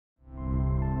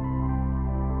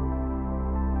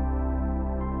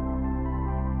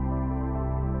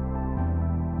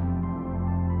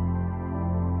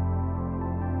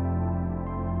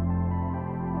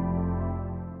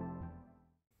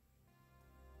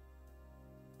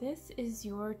This is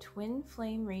your twin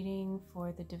flame reading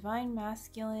for the divine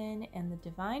masculine and the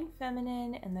divine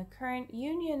feminine and the current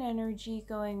union energy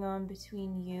going on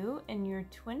between you and your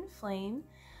twin flame.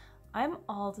 I'm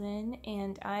Alden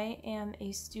and I am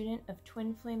a student of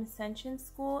Twin Flame Ascension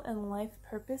School and Life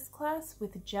Purpose class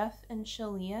with Jeff and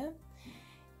Shalia.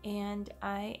 And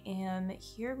I am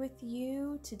here with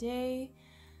you today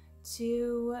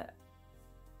to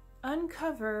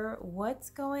uncover what's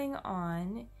going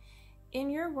on in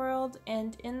your world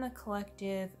and in the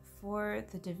collective for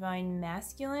the divine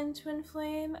masculine twin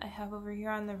flame. I have over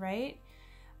here on the right,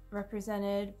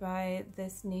 represented by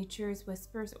this Nature's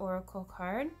Whispers Oracle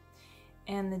card,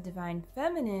 and the divine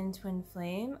feminine twin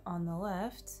flame on the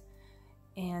left,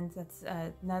 and that's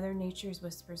another Nature's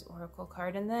Whispers Oracle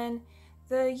card. And then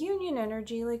the union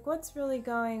energy, like what's really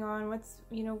going on,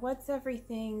 what's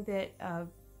everything that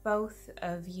both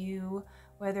of you,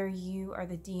 whether you are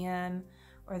the DM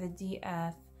or the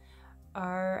DF,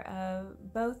 are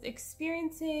both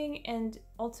experiencing and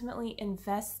ultimately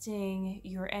investing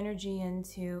your energy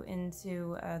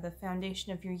into the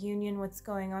foundation of your union. What's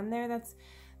going on there? That's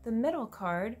the middle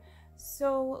card.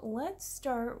 So let's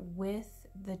start with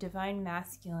the divine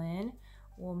masculine.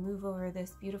 We'll move over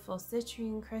this beautiful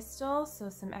citrine crystal, so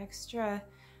some extra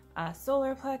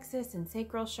solar plexus and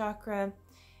sacral chakra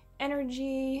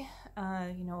energy,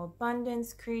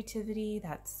 abundance, creativity,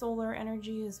 that solar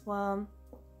energy as well.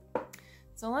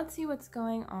 So let's see what's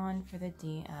going on for the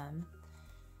DM.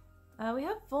 We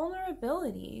have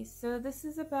vulnerability. So this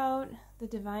is about the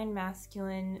divine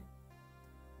masculine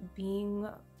being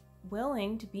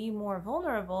willing to be more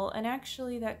vulnerable, and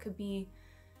actually that could be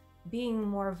being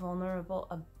more vulnerable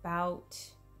about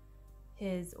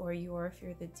his or your, if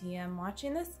you're the DM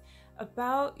watching this,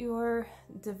 about your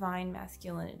divine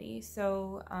masculinity.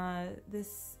 So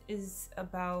this is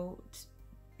about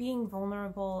being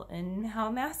vulnerable and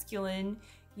how masculine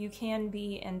you can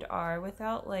be and are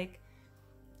without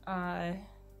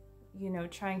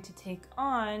trying to take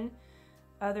on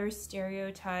other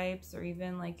stereotypes or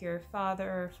even like your father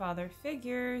or father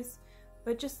figures,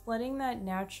 but just letting that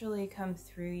naturally come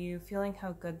through you, feeling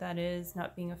how good that is,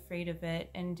 not being afraid of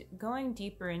it, and going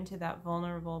deeper into that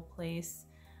vulnerable place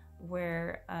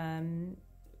where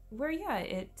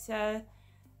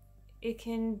it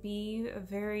can be a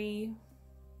very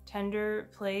tender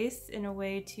place in a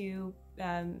way to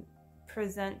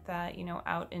present that,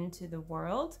 out into the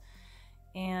world.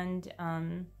 And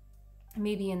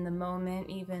maybe in the moment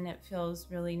even it feels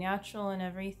really natural and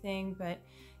everything, but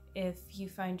if you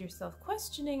find yourself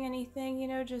questioning anything,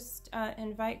 just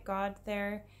invite God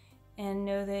there and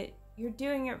know that you're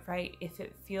doing it right. If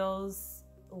it feels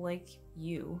like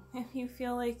if you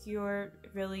feel like you're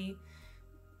really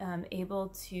able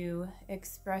to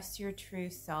express your true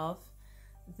self,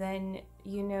 then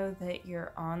you know that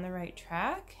you're on the right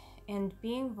track. And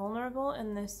being vulnerable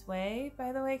in this way,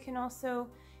 by the way, can also,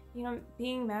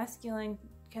 being masculine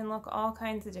can look all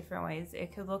kinds of different ways.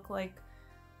 It could look like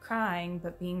crying,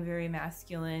 but being very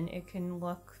masculine. It can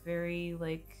look very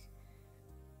like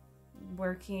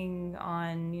working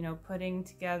on, putting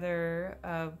together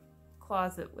a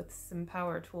closet with some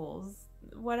power tools,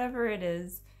 whatever it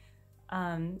is.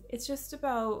 It's just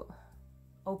about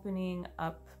opening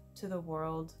up to the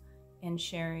world and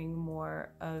sharing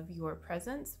more of your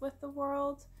presence with the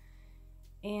world.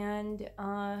 And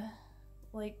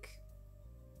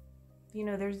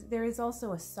there is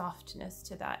also a softness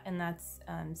to that, and that's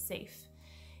safe.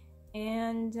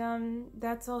 And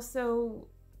that's also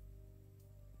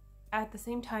at the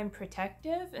same time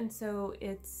protective. And so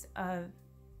it's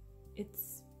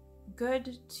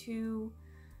good to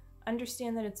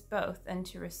understand that it's both, and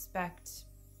to respect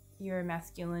your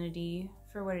masculinity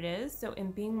for what it is. So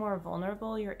in being more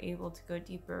vulnerable, you're able to go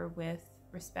deeper with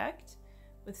respect,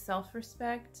 with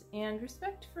self-respect, and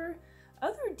respect for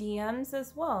other DMs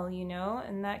as well,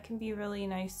 and that can be really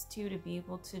nice too, to be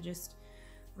able to just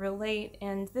relate.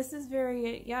 And this is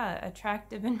very,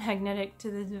 attractive and magnetic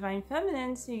to the divine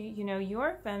feminine, so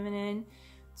your feminine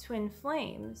twin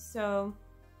flame. So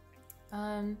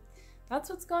that's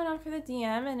what's going on for the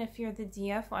DM. And if you're the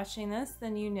DF watching this,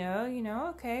 then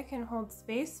okay, I can hold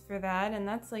space for that, and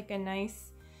that's like a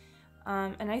nice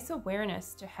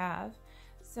awareness to have.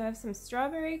 So I have some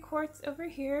strawberry quartz over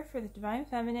here for the divine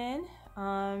feminine.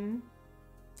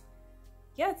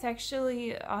 It's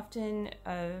actually often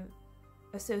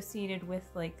associated with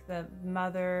like the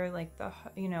mother, like the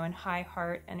and high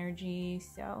heart energy.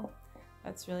 So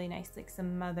that's really nice, like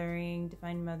some mothering,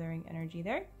 divine mothering energy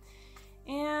there.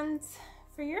 And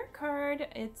for your card,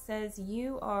 it says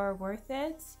you are worth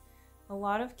it. A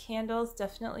lot of candles,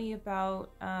 definitely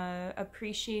about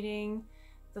appreciating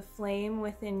the flame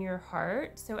within your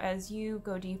heart. So as you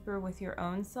go deeper with your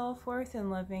own self-worth and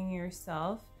loving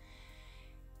yourself,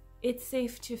 it's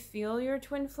safe to feel your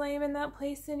twin flame in that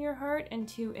place in your heart and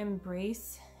to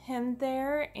embrace him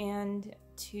there and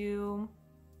to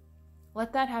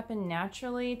let that happen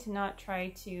naturally, to not try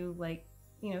to like,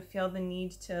 you know, feel the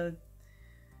need to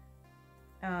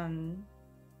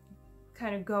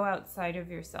kind of go outside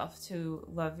of yourself to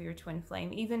love your twin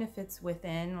flame, even if it's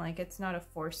within. Like, it's not a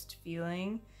forced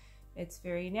feeling, it's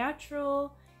very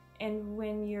natural. And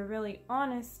when you're really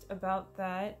honest about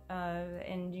that,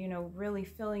 and, you know, really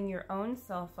filling your own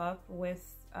self up with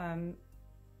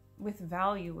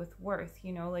value, with worth,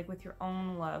 you know, like with your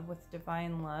own love, with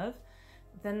divine love,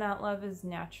 then that love is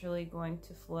naturally going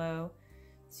to flow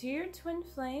to your twin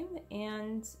flame.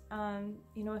 And,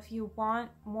 you know, if you want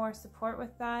more support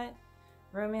with that,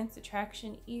 Romance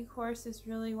Attraction e-course is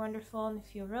really wonderful. And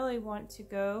if you really want to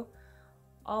go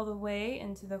all the way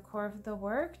into the core of the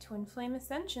work, Twin Flame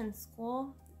Ascension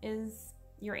School is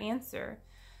your answer.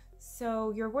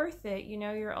 So you're worth it, you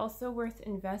know, you're also worth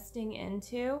investing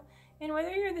into. And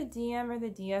whether you're the DM or the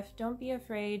DF, don't be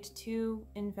afraid to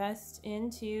invest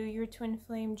into your twin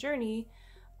flame journey,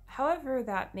 however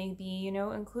that may be, you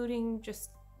know, including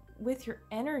just with your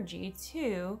energy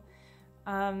too.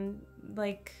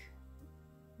 Like,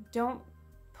 don't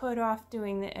put off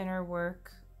doing the inner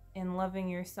work and loving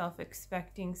yourself,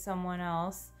 expecting someone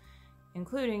else,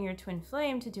 including your twin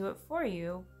flame, to do it for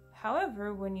you.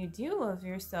 However, when you do love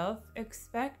yourself,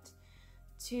 expect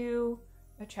to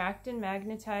attract and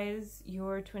magnetize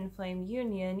your twin flame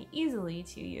union easily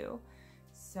to you.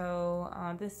 So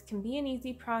this can be an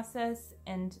easy process,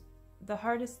 and the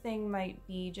hardest thing might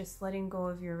be just letting go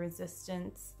of your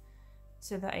resistance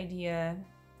to the idea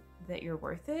that you're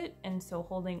worth it. And so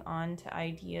holding on to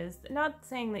ideas, not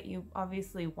saying that you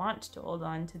obviously want to hold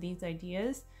on to these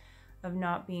ideas of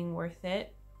not being worth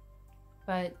it,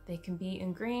 but they can be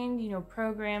ingrained, you know,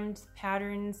 programmed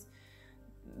patterns,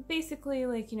 basically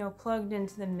like, you know, plugged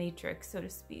into the matrix, so to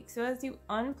speak. So as you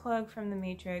unplug from the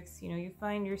matrix, you know, you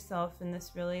find yourself in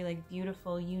this really like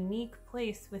beautiful, unique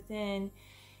place within,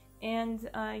 and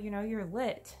you know, you're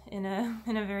lit in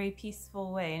a very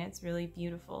peaceful way, and it's really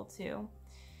beautiful too.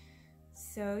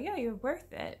 So yeah, you're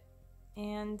worth it.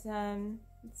 And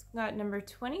it's got number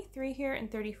 23 here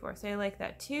and 34. So I like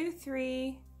that. 2,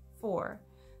 3, 4.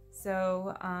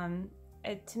 So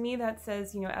to me that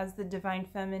says, you know, as the divine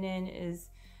feminine is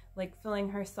like filling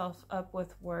herself up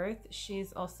with worth,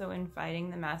 she's also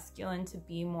inviting the masculine to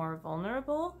be more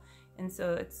vulnerable. And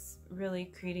so it's really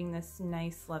creating this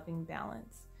nice loving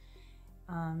balance.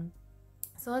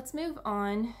 So let's move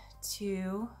on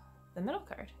to the middle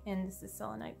card, and this is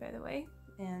selenite, by the way,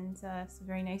 and it's a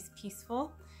very nice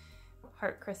peaceful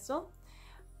heart crystal,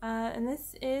 and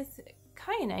this is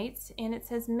kyanite, and it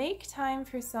says make time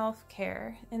for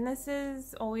self-care. And this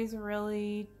is always a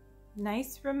really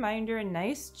nice reminder, a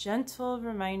nice gentle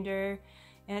reminder,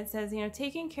 and it says, you know,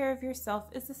 taking care of yourself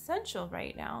is essential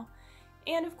right now.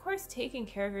 And of course, taking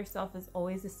care of yourself is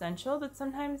always essential, but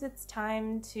sometimes it's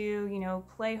time to, you know,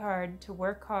 play hard, to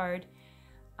work hard,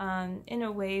 in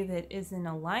a way that is in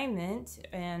alignment,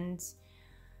 and,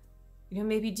 you know,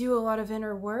 maybe do a lot of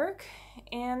inner work.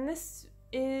 And this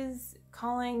is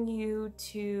calling you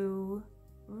to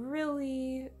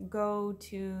really go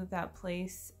to that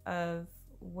place of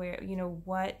where, you know,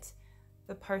 what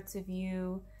the parts of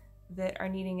you that are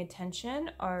needing attention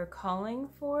are calling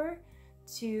for,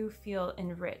 to feel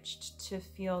enriched, to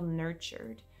feel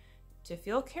nurtured, to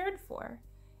feel cared for.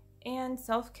 And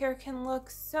self-care can look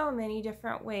so many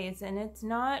different ways, and it's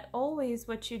not always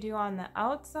what you do on the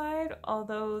outside,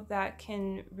 although that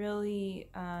can really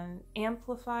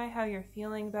amplify how you're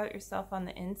feeling about yourself on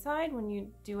the inside when you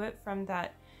do it from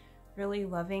that really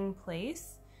loving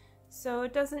place. So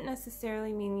it doesn't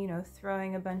necessarily mean, you know,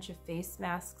 throwing a bunch of face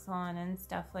masks on and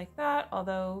stuff like that,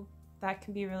 although that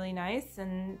can be really nice,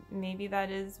 and maybe that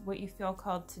is what you feel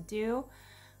called to do.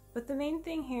 But the main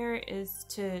thing here is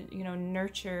to, you know,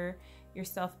 nurture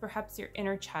yourself. Perhaps your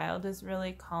inner child is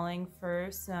really calling for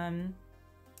some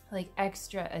like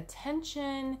extra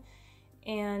attention,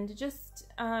 and just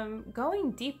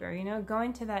going deeper, you know,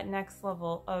 going to that next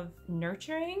level of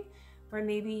nurturing, where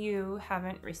maybe you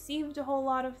haven't received a whole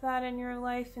lot of that in your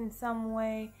life in some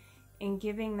way, and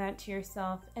giving that to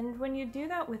yourself. And when you do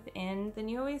that within, then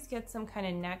you always get some kind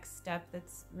of next step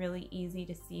that's really easy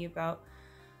to see about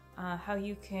how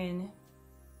you can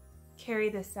carry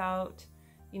this out,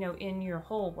 you know, in your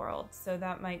whole world. So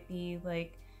that might be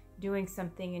like doing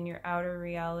something in your outer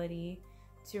reality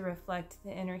to reflect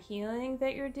the inner healing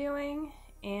that you're doing,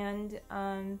 and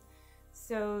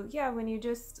So yeah, when you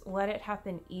just let it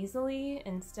happen easily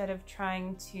instead of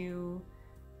trying to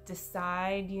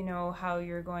decide, you know, how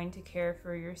you're going to care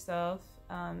for yourself.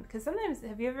 Because sometimes,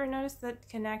 have you ever noticed that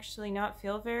can actually not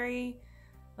feel very,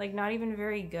 like not even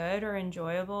very good or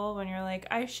enjoyable when you're like,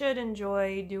 I should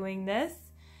enjoy doing this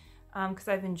because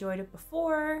I've enjoyed it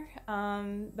before,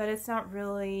 but it's not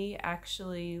really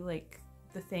actually like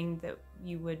the thing that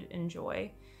you would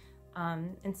enjoy.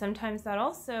 And sometimes that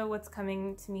also, what's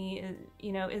coming to me is,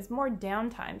 you know, is more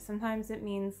downtime. Sometimes it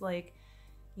means like,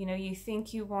 you know, you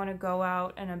think you want to go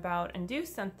out and about and do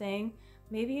something,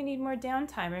 maybe you need more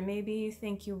downtime, or maybe you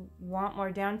think you want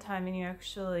more downtime and you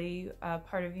actually,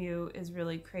 part of you is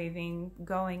really craving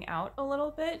going out a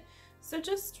little bit. So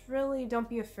just really don't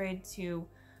be afraid to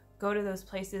go to those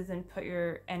places and put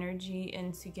your energy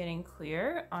into getting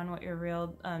clear on what your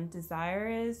real desire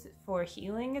is for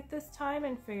healing at this time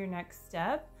and for your next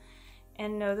step.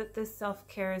 And know that this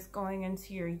self-care is going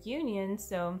into your union,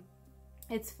 so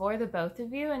it's for the both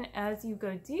of you. And as you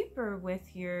go deeper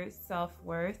with your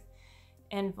self-worth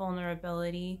and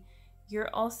vulnerability, you're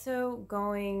also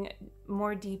going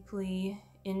more deeply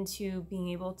into being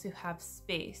able to have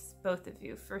space, both of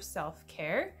you, for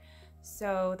self-care.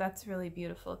 So that's a really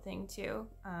beautiful thing too,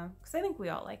 because I think we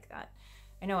all like that.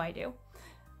 I know I do.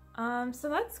 So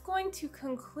that's going to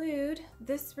conclude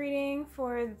this reading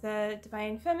for the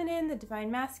Divine Feminine, the Divine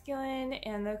Masculine,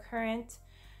 and the current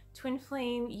Twin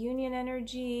Flame Union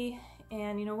energy,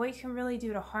 and you know what you can really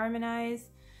do to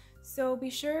harmonize. So be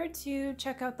sure to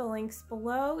check out the links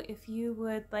below if you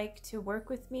would like to work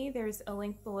with me. There's a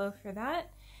link below for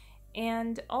that.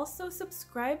 And also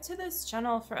subscribe to this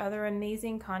channel for other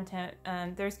amazing content.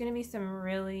 There's going to be some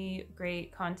really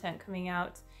great content coming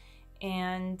out,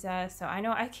 and so I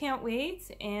know I can't wait,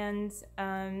 and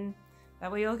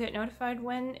that way you'll get notified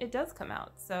when it does come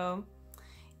out. So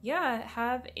yeah,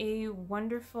 have a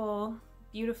wonderful,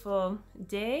 beautiful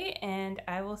day, and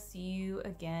I will see you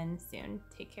again soon.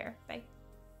 Take care. Bye.